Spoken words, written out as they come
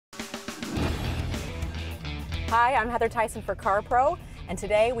Hi, I'm Heather Tyson for CarPro, and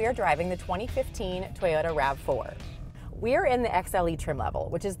today we are driving the 2015 Toyota RAV4. We are in the XLE trim level,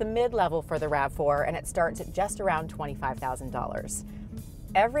 which is the mid-level for the RAV4, and it starts at just around $25,000.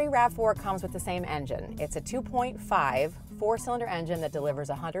 Every RAV4 comes with the same engine. It's a 2.5 four-cylinder engine that delivers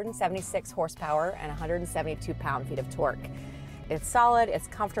 176 horsepower and 172 pound-feet of torque. It's solid, it's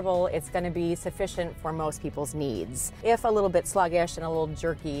comfortable, it's going to be sufficient for most people's needs, if a little bit sluggish and a little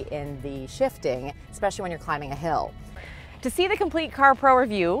jerky in the shifting, especially when you're climbing a hill. To see the complete CarPro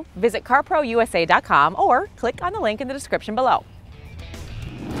review, visit carprousa.com or click on the link in the description below.